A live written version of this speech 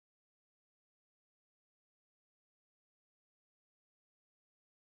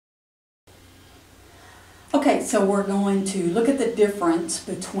Okay, so we're going to look at the difference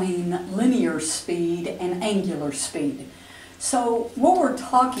between linear speed and angular speed. So what we're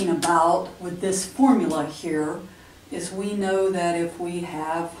talking about with this formula here is we know that if we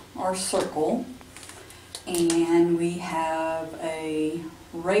have our circle and we have a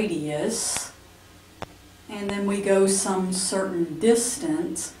radius and then we go some certain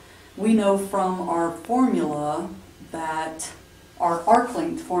distance, we know from our formula that our arc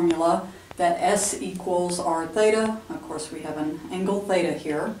length formula that S equals r theta. Of course we have an angle theta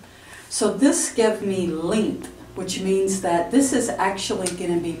here. So this gives me length, which means that this is actually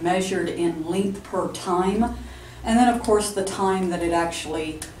going to be measured in length per time. And then of course the time that it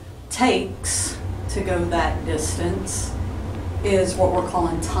actually takes to go that distance is what we're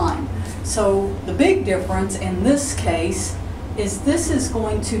calling time. So the big difference in this case is this is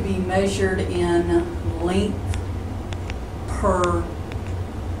going to be measured in length per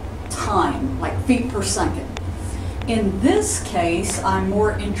time, like feet per second. In this case, I'm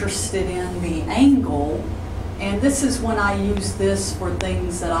more interested in the angle, and this is when I use this for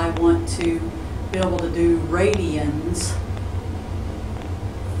things that I want to be able to do radians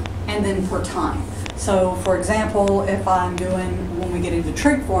and then per time. So for example, if I'm doing, when we get into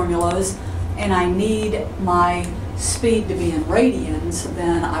trig formulas, and I need my speed to be in radians,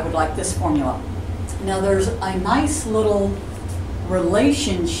 then I would like this formula. Now there's a nice little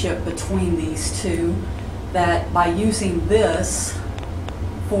relationship between these two, that by using this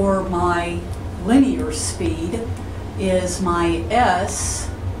for my linear speed is my S,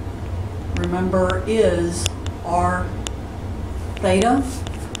 remember, is r theta.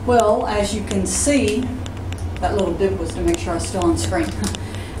 Well, as you can see, that little dip was to make sure I was still on screen.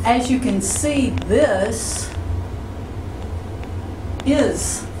 As you can see, this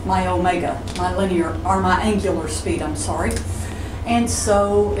is my omega, my linear, or my angular speed, I'm sorry. And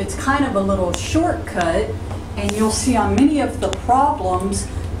so it's kind of a little shortcut, and you'll see on many of the problems,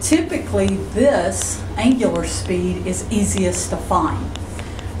 typically this angular speed is easiest to find.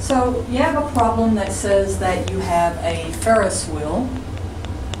 So you have a problem that says that you have a Ferris wheel.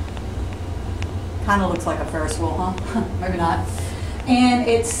 Kind of looks like a Ferris wheel, huh? Maybe not. And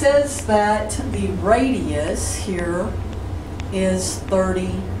it says that the radius here is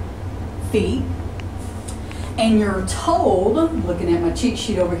 30 feet. And you're told, looking at my cheat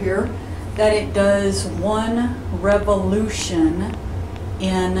sheet over here, that it does 1 revolution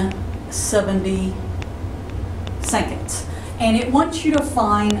in 70 seconds. And it wants you to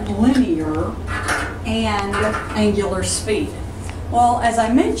find linear and angular speed. Well, as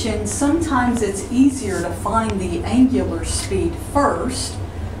I mentioned, sometimes it's easier to find the angular speed first.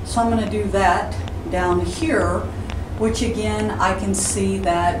 So I'm going to do that down here, which again, I can see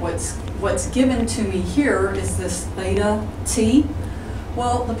that what's given to me here is this theta t.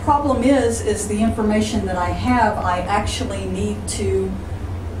 Well, the problem is the information that I have, I actually need to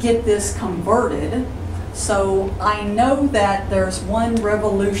get this converted. So I know that there's 1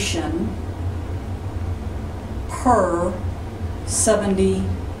 revolution per 70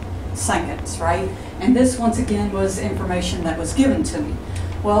 seconds, right? And this, once again, was information that was given to me.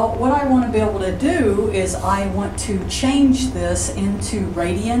 Well, what I want to be able to do is I want to change this into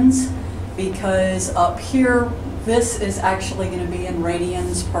radians, because up here, this is actually going to be in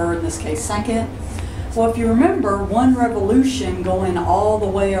radians per, in this case, second. Well, if you remember, 1 revolution going all the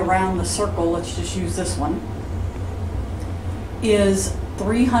way around the circle, let's just use this one, is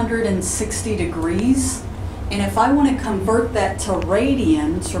 360 degrees. And if I want to convert that to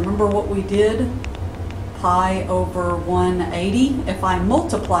radians, remember what we did? Pi over 180. If I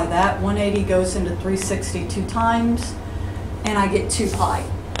multiply that, 180 goes into 360 2 times, and I get 2 pi.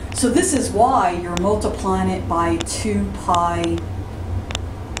 So this is why you're multiplying it by 2 pi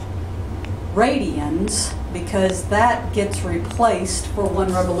radians, because that gets replaced for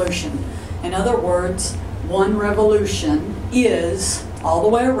 1 revolution. In other words, 1 revolution is, all the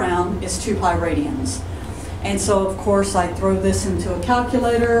way around, is 2 pi radians. And so of course I throw this into a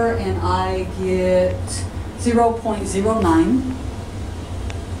calculator and I get 0.09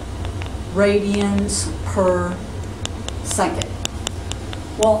 radians per second.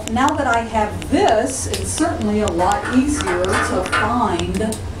 Well, now that I have this, it's certainly a lot easier to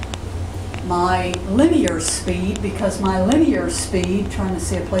find my linear speed, because my linear speed, trying to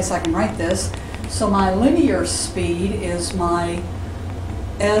see a place I can write this, so my linear speed is my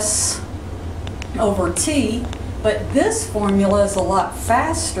S over t, but this formula is a lot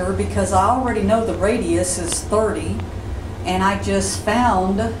faster because I already know the radius is 30, and I just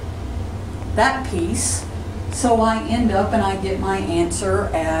found that piece. So I end up and I get my answer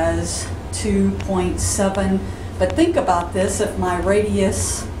as 2.7. But think about this, if my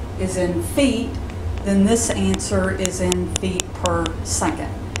radius is in feet, then this answer is in feet per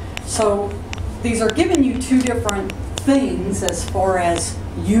second. So these are giving you two different things as far as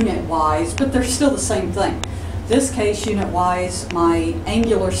unit-wise, but they're still the same thing. This case, unit-wise, my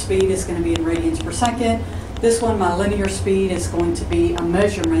angular speed is going to be in radians per second. This one, my linear speed, is going to be a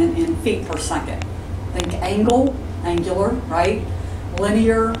measurement in feet per second. Think angle, angular, right?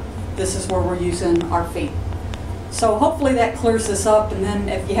 Linear, this is where we're using our feet. So hopefully that clears this up, and then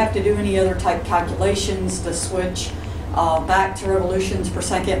if you have to do any other type calculations to switch back to revolutions per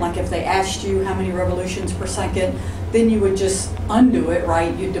second, like if they asked you how many revolutions per second, then you would just undo it,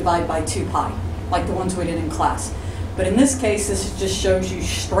 right? You'd divide by 2 pi, like the ones we did in class. But in this case, this just shows you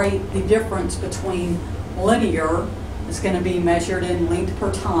straight the difference between linear is going to be measured in length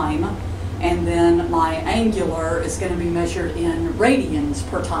per time, and then my angular is going to be measured in radians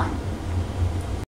per time.